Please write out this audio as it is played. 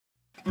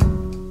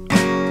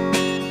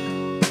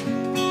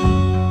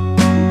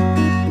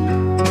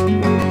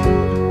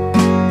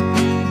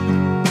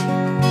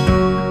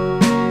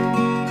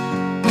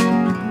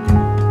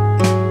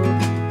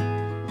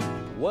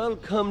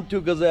Welcome to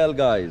गज़ेल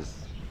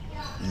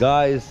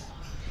guys.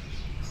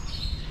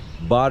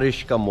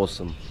 बारिश का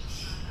मौसम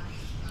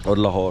और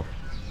लाहौर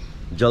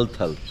जल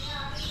थल,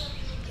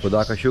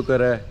 खुदा का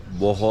शुक्र है,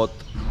 बहुत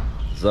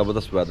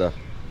ज़बरदस्त वेदर।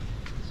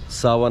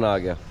 सावन आ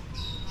गया।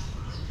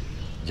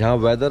 जहाँ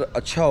वेदर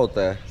अच्छा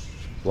होता है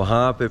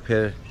वहाँ पे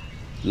फिर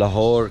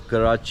लाहौर,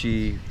 कराची,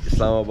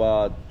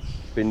 इस्लामाबाद,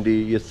 पिंडी,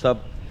 ये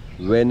सब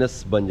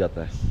वेनस बन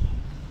जाता है।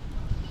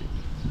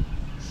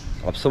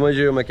 आप समझ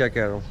रहे हो मैं क्या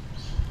कह रहा हूँ?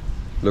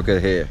 लुक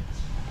एट हियर,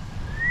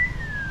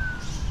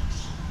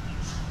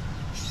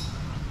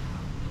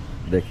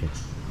 देखें,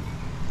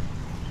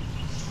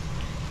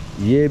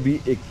 ये भी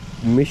एक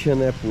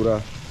मिशन है पूरा।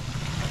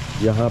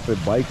 यहाँ पे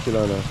बाइक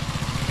चलाना,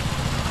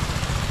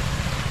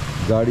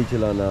 गाड़ी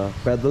चलाना,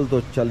 पैदल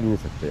तो चल ही नहीं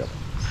सकते आप,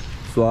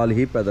 सवाल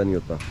ही पैदा नहीं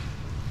होता।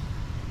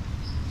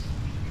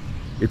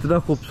 इतना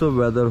खूबसूरत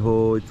वेदर हो,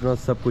 इतना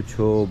सब कुछ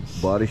हो,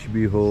 बारिश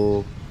भी हो,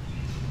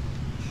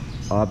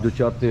 आप जो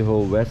चाहते हो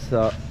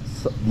वैसा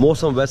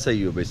मौसम वैसा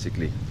ही हो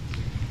basically.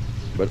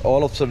 But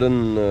all of sudden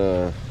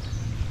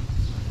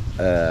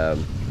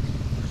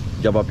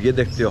जब आप ये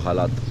देखते हो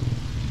हालात,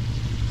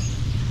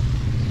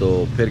 तो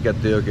फिर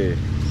कहते हो कि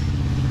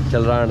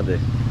चल रहने दे,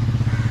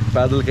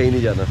 पैदल कहीं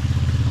नहीं जाना।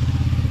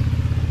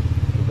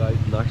 तो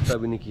गाइस नाश्ता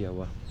भी नहीं किया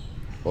हुआ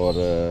और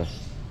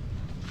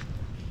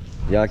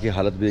यहाँ की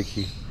हालत भी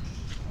देखी,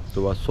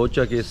 तो वह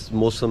सोचा कि इस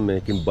मौसम में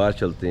कि बाहर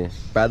चलते हैं।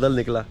 पैदल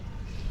निकला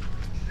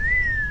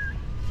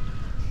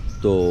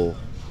तो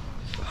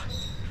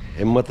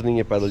हिम्मत नहीं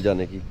है पैदल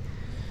जाने की,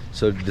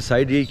 सो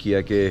डिसाइड यही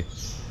किया कि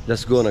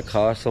let's go on a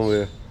car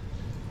somewhere,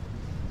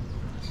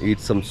 eat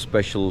some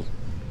special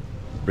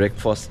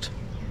breakfast,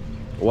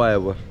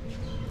 whatever.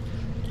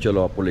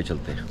 चलो आपको ले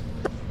चलते हैं।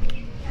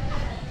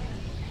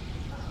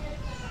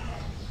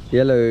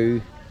 हेलो,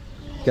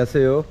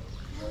 कैसे हो?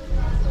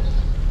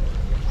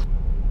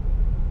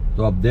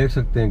 तो आप देख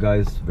सकते हैं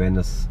गाइस,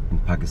 वेनिस इन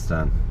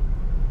पाकिस्तान।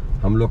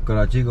 हम लोग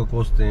कराची को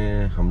कोसते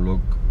हैं, हम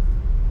लोग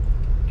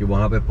कि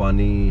वहाँ पे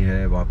पानी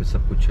है, वहाँ पे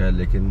सब कुछ है,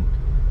 लेकिन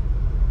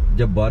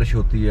जब बारिश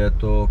होती है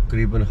तो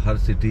करीबन हर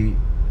सिटी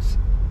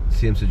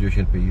सेम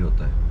सिचुएशन पे ही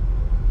होता है।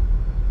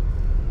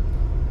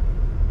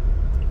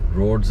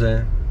 रोड्स हैं,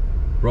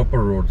 प्रॉपर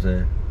रोड्स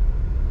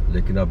हैं,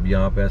 लेकिन अब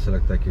यहाँ पे ऐसा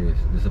लगता है कि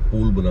जैसे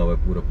पूल बना हुआ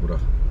है पूरा पूरा।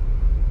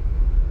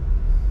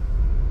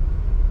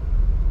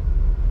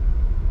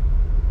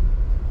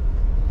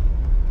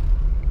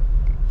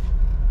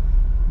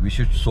 वी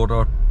शुड सॉर्ट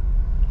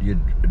आउट ये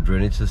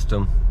ड्रेनेज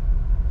सिस्टम,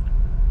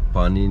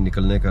 पानी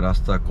निकलने का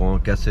रास्ता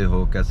कौन कैसे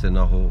हो कैसे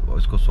ना हो,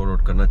 इसको सॉर्ट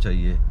आउट करना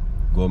चाहिए।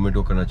 गवर्नमेंट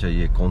को करना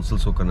चाहिए,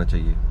 काउंसिल्स को करना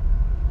चाहिए,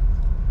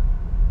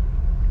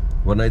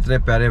 वरना इतने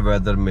प्यारे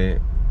वेदर में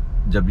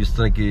जब इस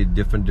तरह की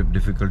डिफरेंट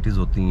डिफ़िकल्टीज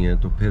होती हैं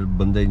तो फिर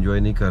बंदे एंजॉय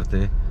नहीं करते।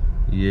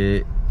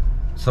 ये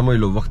समझ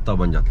लो वक्ता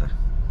बन जाता है।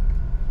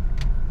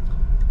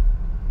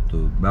 तो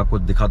मैं आपको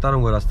दिखाता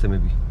रहूँगा रास्ते में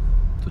भी,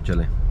 तो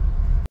चलें।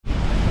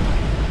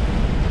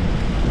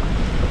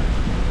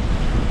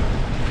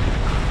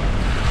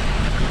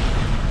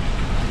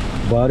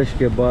 बारिश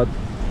के बाद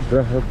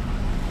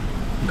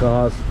दरख्त,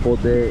 घास,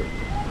 पौधे,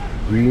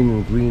 ग्रीन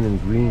ग्रीन एंड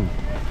ग्रीन।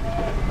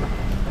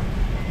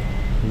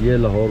 ये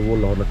लाहौर वो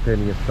लाहौर लगते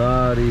नहीं है,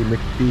 सारी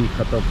मिट्टी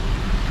खत्म।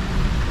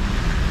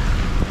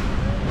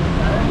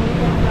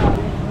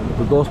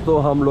 तो दोस्तों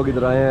हम लोग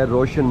इधर आए हैं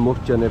रोशन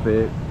मुफ्त चने पे।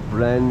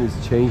 Plan is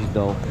change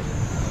now.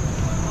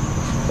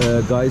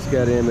 Guys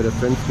कह रहे हैं, मेरे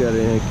फ्रेंड्स कह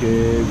रहे हैं कि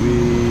we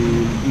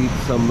eat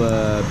some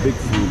big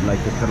food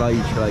like खराई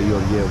शराई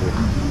और ये वो।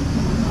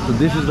 So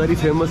this is very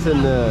famous in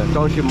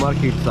township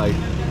market side.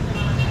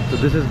 So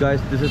this is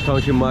guys, this is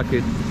township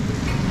market.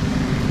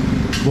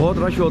 बहुत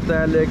रश होता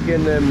है,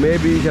 लेकिन मे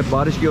भी शायद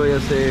बारिश की वजह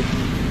से,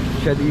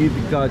 शायद ईद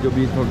का जो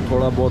भी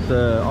थोड़ा बहुत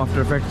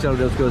आफ्टर इफेक्ट चल रहा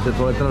है उसकी वजह से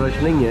थोड़ा इतना रश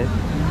नहीं है।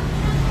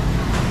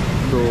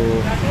 तो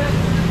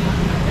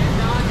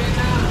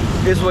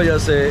इस वजह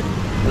से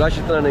रश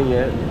इतना नहीं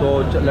है। तो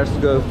let's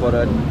go for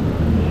a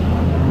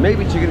may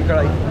be chicken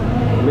कढ़ाई,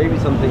 मे बी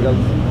समथिंग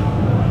एल्स।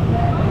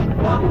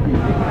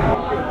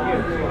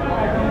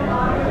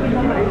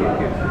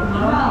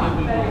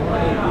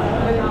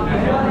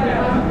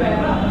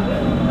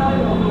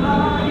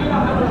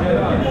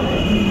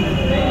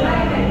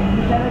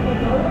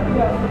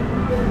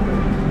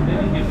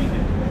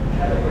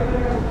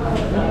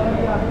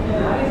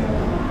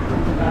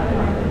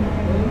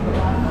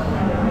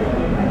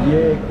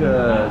 ये एक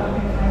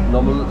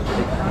नॉर्मल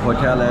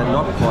होटल है,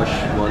 नॉट पॉश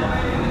वन,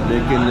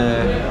 लेकिन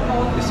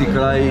इसकी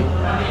कढ़ाई,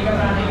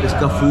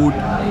 इसका फूड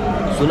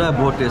सुना है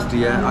बहुत टेस्टी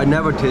है। I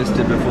never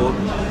tested before,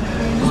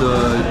 so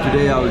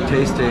today I will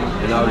test it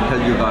and I will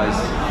tell you guys.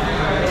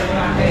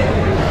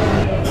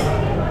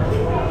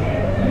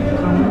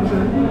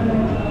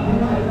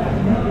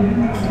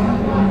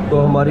 तो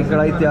हमारी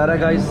कढ़ाई तैयार है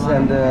गाइस,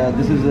 एंड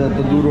दिस इज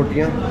तंदूर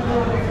रोटियाँ।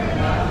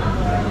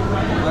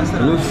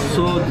 Looks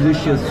so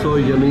delicious, so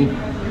yummy.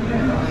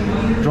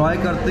 Try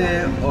करते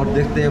हैं और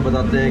देखते हैं,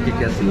 बताते हैं कि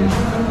कैसी है।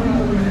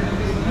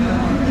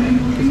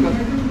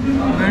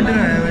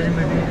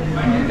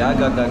 क्या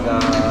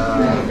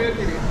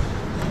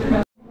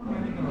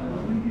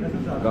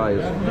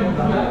guys.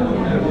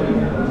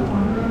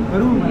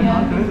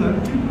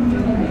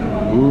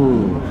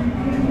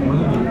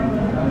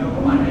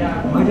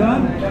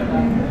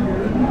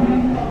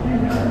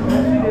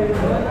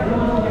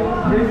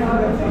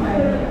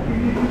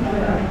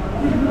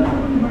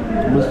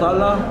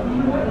 Masala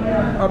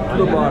up to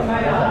the bar,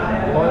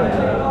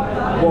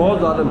 बहुत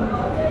ज़्यादा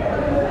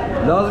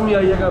लाजमी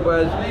आइएगा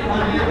बस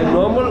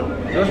नॉर्मल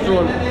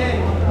रेस्टोरेंट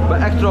पर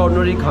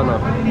एक्स्ट्राऑर्डिनरी खाना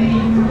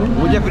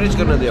मुझे फिनिश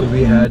करने दे.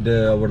 We had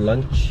our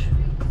lunch,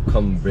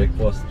 come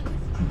breakfast,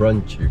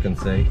 brunch you can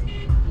say.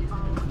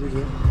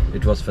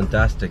 It was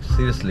fantastic,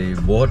 seriously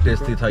बहुत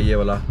टेस्टी था ये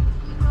वाला.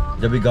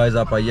 जब भी गाइस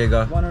आप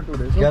आइएगा.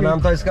 क्या नाम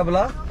था इसका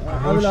भला?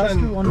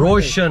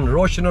 रोशन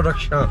और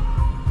रक्षा.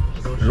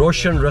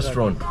 Roshan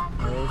restaurant.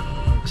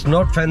 It's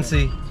not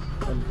fancy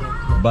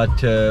but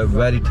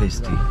very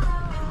tasty.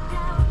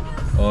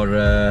 और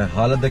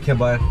हालत देखें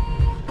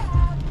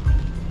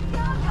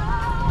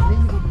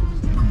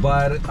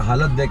बाहर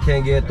हालत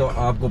देखेंगे तो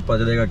आपको पता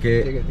चलेगा कि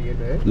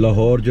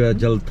लाहौर जो है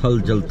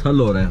जलथल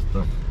हो रहा है.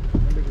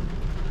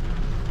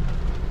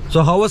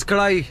 So how was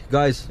कढ़ाई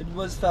guys? It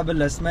was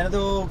fabulous. मैंने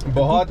तो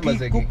बहुत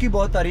मजे की कुक की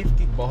बहुत तारीफ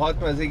की. बहुत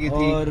मजे की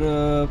थी. और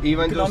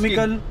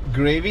इकोनॉमिकल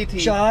ग्रेवी थी.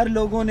 4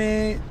 लोगों ने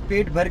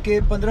पेट भर के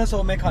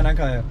 1500 में खाना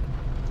खाया.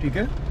 ठीक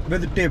है,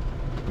 विद टिप.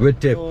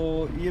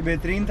 तो ये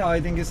बेहतरीन था.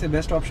 आई थिंक इससे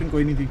बेस्ट ऑप्शन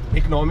कोई नहीं थी.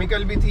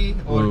 इकोनॉमिकल भी थी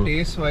और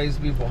टेस्ट वाइज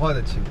भी बहुत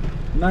अच्छी थी.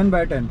 9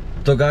 by 10.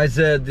 So guys,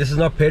 this is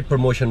not paid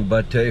promotion,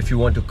 but if you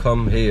want to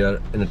come here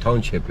in a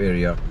township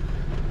area,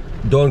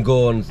 don't go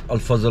on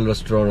Al Fazl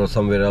restaurant or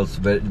somewhere else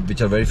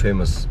which are very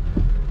famous.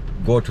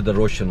 Go to the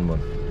Roshan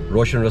one.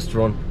 Roshan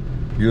restaurant,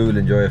 you will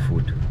enjoy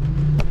food.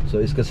 So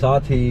इसके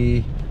साथ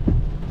ही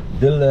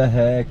दिल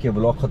है कि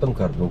vlog ख़त्म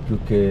कर दूँ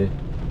क्योंकि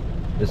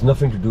there's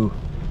nothing to do.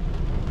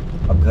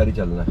 अब घर ही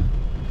चलना है.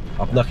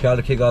 अपना ख्याल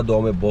रखिएगा, दुआ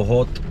में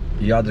बहुत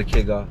याद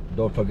रखिएगा.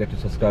 Don't forget to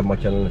subscribe my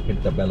channel, hit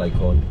the bell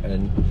icon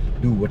and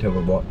do whatever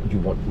you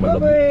want, my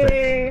lovely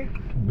friends.